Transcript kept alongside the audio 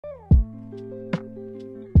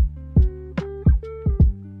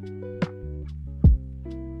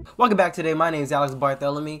Welcome back today. My name is Alex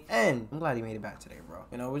Bartholomew, and I'm glad you made it back today, bro.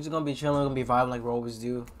 You know, we're just gonna be chilling, we're gonna be vibing like we always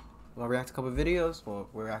do. We're gonna react to a couple videos. Well,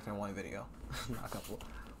 we're reacting to one video, not a couple.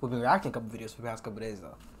 We've been reacting to a couple videos for the past couple days,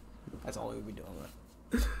 though. That's all we'll be doing.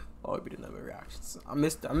 All we'll be doing is reactions. I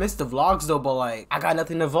missed the vlogs though, but like I got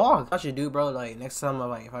nothing to vlog. I should do, bro. Like next time,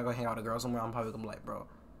 like if I go hang out with a girl somewhere, I'm probably gonna be like, bro,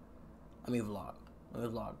 let me vlog,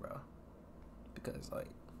 bro, because like.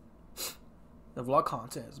 The vlog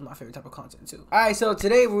content is my favorite type of content too. Alright, so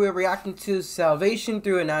today we're reacting to Salvation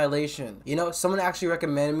through Annihilation. You know, someone actually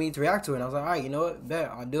recommended me to react to it, and I was like, alright, you know what? Bet,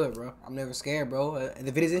 I'll do it, bro. I'm never scared, bro. If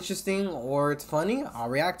the video's interesting or it's funny, I'll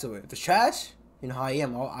react to it. If it's trash, you know how I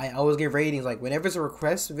am. I always give ratings. Like, whenever it's a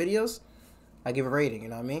request videos, I give a rating, you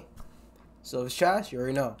know what I mean? So if it's trash, you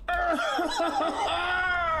already know.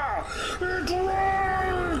 It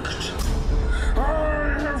worked!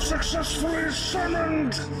 I have successfully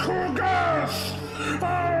summoned Kurgath,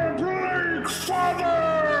 our Blake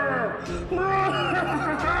Father!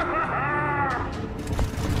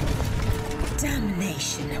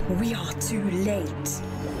 Damnation, we are too late.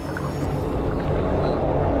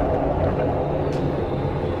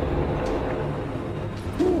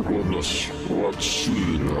 Oh goodness, let's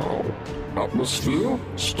see now. Atmosphere,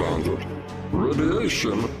 standard.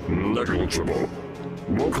 Radiation, negligible.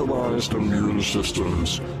 Localized immune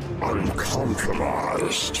systems,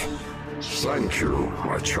 uncompromised. Thank you,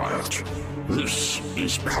 my child. This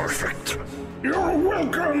is perfect. You're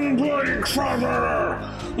welcome, Blake Father!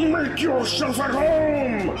 Make yourself at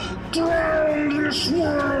home! Drown this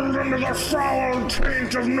world under the foul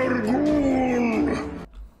taint of Nurgle!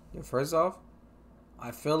 Yeah, first off,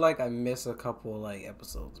 I feel like I missed a couple like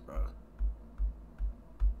episodes, bro.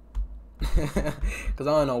 Cause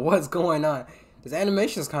I don't know what's going on. This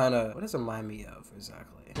animation's kind of... What does it remind me of,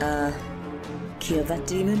 exactly? Kill that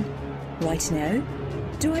demon? Right now?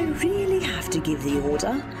 Do I really have to give the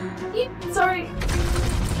order? Sorry.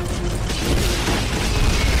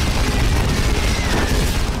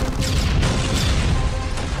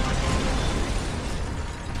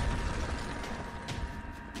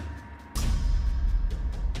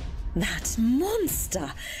 That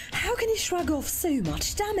monster! How can he shrug off so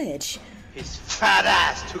much damage? His fat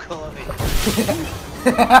ass took all of it.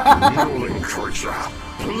 Rolling creature,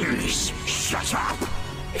 please shut up.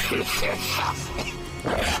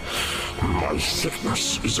 My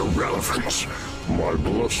sickness is irrelevant. My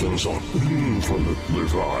blessings are infinitely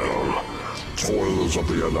vile. Toilers of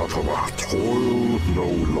the anathema toil no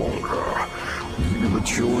longer. The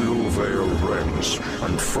immaterial veil rends,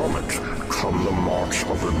 and from it come the march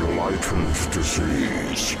of enlightened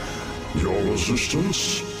disease. Your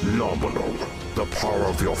resistance, nominal. The power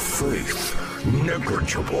of your faith,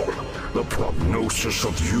 negligible. The prognosis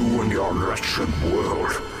of you and your wretched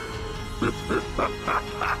world.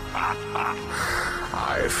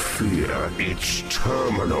 I fear it's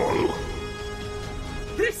terminal.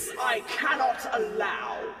 This I cannot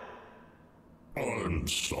allow. I'm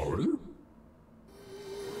sorry?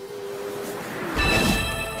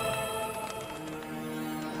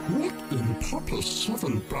 What in Papa's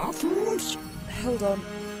 7 bathrooms? Hold on,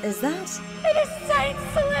 is that? It is Saint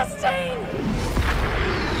Celestine!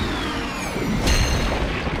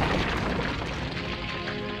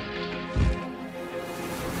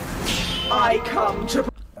 I come to...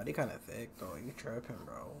 Body kind of thick, though. You tripping,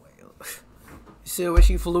 bro. Like, you see the way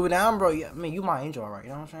she flew down, bro? Yeah, I mean, you my angel, right? You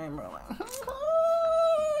know what I'm saying, bro? Like,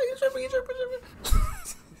 you tripping.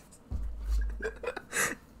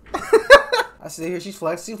 I see here she's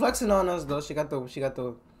flexing on us though. She got the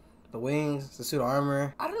wings, the suit of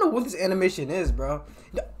armor. I don't know what this animation is, bro.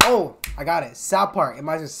 Oh, I got it. South Park. It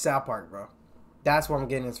might be South Park, bro. That's where I'm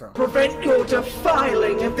getting this from. prevent your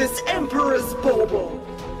defiling of this Emperor's bauble.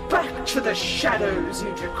 Back to the shadows,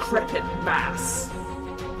 you decrepit mass.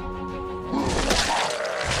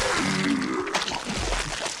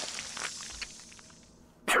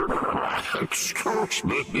 Excuse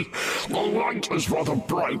me, the light is rather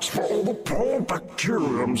bright for all the poor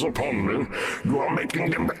bacteriums upon me. You are making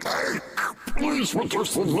them ache. Please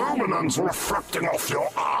reduce the luminance reflecting off your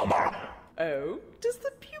armor. Oh, does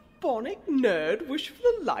the bubonic nerd wish for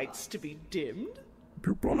the lights to be dimmed?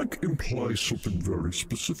 Bubonic implies something very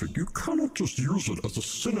specific. You cannot just use it as a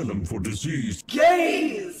synonym for disease.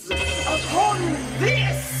 Gaze upon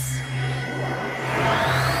this!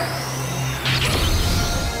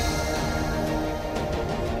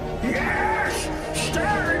 Yes!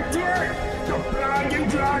 Staring dead! The blinding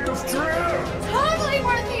light of truth! Totally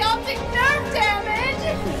worth the optic nerve damage!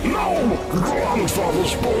 No!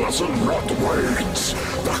 Grandfather's blessed not waits!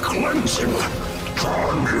 The cleansing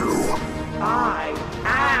can you! I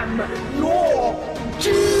am your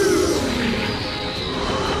doom!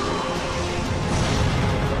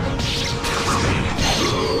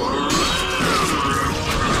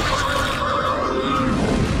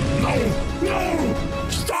 No!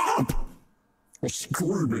 Stop! A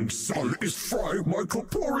screaming sun is frying my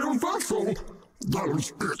corporeal vessel. That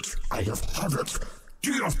is it. I have had it.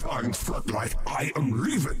 Deifying floodlight, I am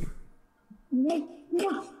leaving.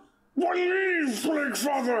 What leave, Plague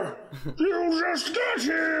Father? You just got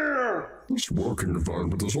here! This working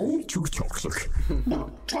environment is all too toxic.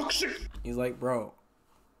 Toxic? He's like, bro,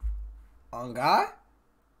 on God?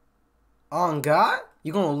 On God?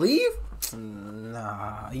 You gonna leave?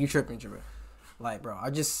 Nah, you tripping. Like, bro, I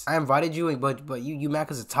invited you, but you mad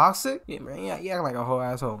cause it's toxic? Yeah, man, you acting like a whole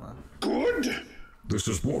asshole, man. Good. This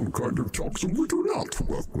is one kind of toxin we do not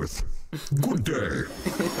work with. Good day.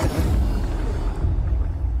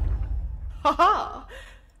 Haha!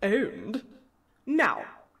 Owned. Now,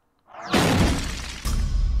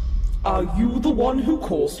 are you the one who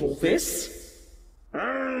caused all this?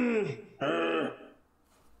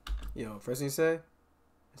 Yo, first thing you say,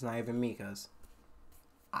 it's not even me, cuz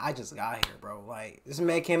I just got here, bro. Like, this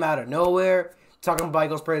man came out of nowhere, talking about he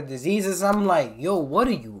gonna spread diseases. I'm like, yo, what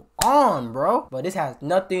are you on, bro? But this has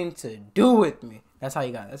nothing to do with me. That's how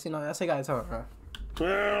you got it. That's how you got to talk, bro.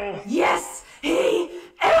 Well, Yes, he is!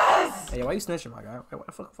 Hey, why you snitching, my guy? Hey, what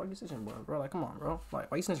the fuck you snitching, bro? Like, come on, bro. Like,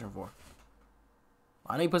 why you snitching for?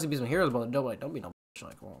 I know you supposed to be some heroes, but don't be no bitch.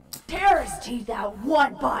 Like, come on. Tear his teeth out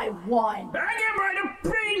one by one. I am by the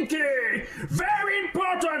pinky! Very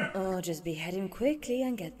important! Oh, just behead him quickly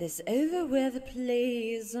and get this over with,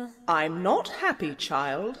 please. I'm not happy,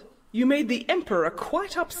 child. You made the Emperor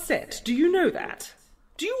quite upset. Do you know that?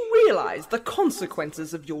 Do you realize the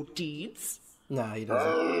consequences of your deeds? Nah, he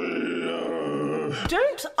doesn't.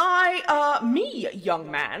 Don't me, young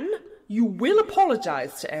man. You will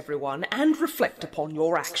apologize to everyone and reflect upon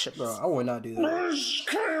your actions. Bro, I would not do that. It's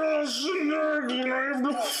chaos and ugly. I have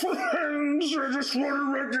no friends. I just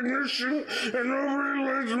wanted recognition, and nobody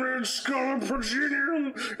lets me at Scholar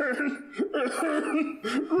Progenium.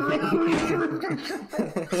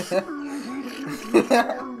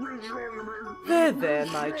 There,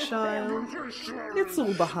 my child. It's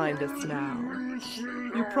all behind us now.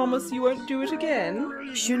 You promise you won't do it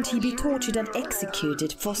again? Shouldn't he be tortured and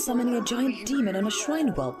executed for summoning a giant demon on a shrine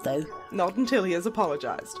whelp, though? Not until he has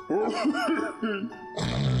apologized. Okay.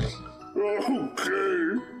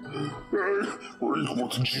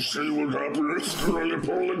 What did you say would happen after I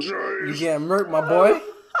apologize? You getting murked, my boy?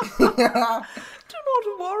 Do not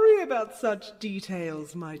worry about such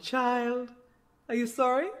details, my child. Are you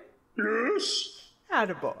sorry? Yes?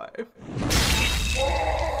 Attaboy.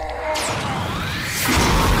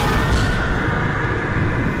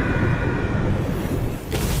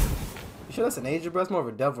 You sure that's an angel, bro? That's more of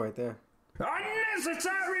a devil right there.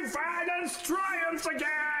 Unnecessary violence triumphs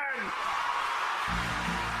again!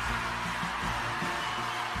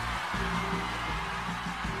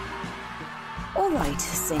 Alright,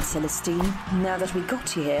 Saint Celestine, now that we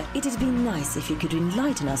got you here, it'd be nice if you could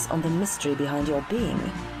enlighten us on the mystery behind your being.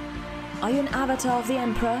 Are you an avatar of the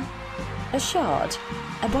Emperor? A shard?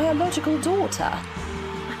 A biological daughter?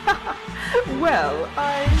 Well,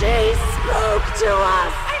 She spoke to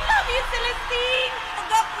us. I love you, Celestine.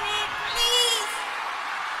 Adopt me, please.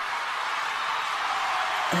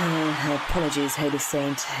 Apologies, Holy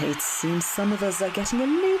Saint. It seems some of us are getting a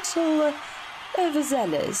little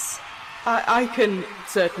overzealous. I can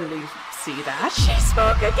certainly see that. She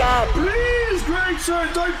spoke again. Please, great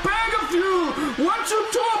saint, I beg of you! What's your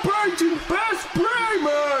top-rated best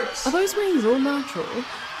Primax? Are those wings all natural?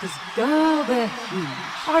 Because girl, they're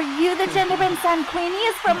huge. Are you the gentleman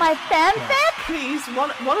Sanquinius from my fanfic? Please,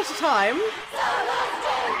 one at a time.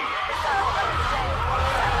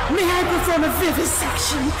 May I perform a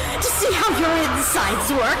vivisection to see how your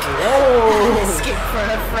insides work? Whoa! Escape for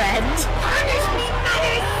a friend. Punish me,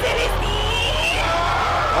 Mother Celestine!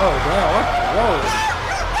 Oh, damn. Whoa.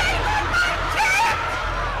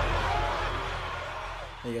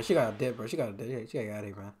 Yeah, she got a dip, bro. She got a dip. She got out of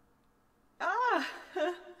here, man.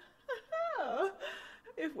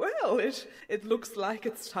 It looks like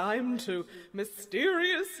it's time to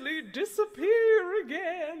mysteriously disappear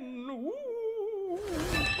again. Woo.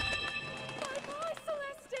 Bye,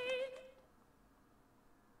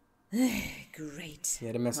 Celestine. Great.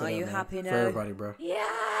 Yeah, they messed it Are up, you man. happy For now? everybody, bro.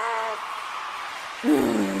 Yes.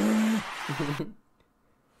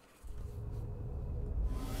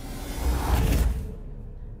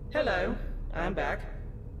 Hello, I'm back.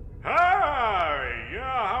 Hi!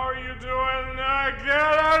 Yeah, how are you doing? Get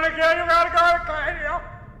out again! You gotta go again!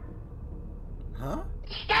 Huh?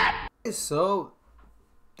 Stop! So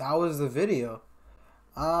that was the video.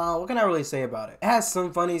 What can I really say about it? It has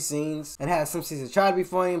some funny scenes. It has some scenes that tried to be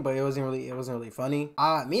funny, but it wasn't really funny.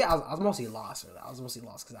 I was mostly lost. I was mostly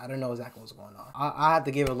lost because I don't know exactly what's going on. I had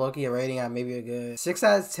to give it a rating at maybe a good 6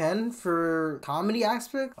 out of 10 for comedy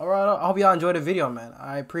aspect. Alright, I hope y'all enjoyed the video, man.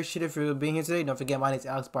 I appreciate it for being here today. Don't forget, my name is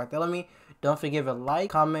Alex Bartholomew. Don't forget to like,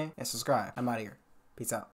 comment, and subscribe. I'm out of here. Peace out.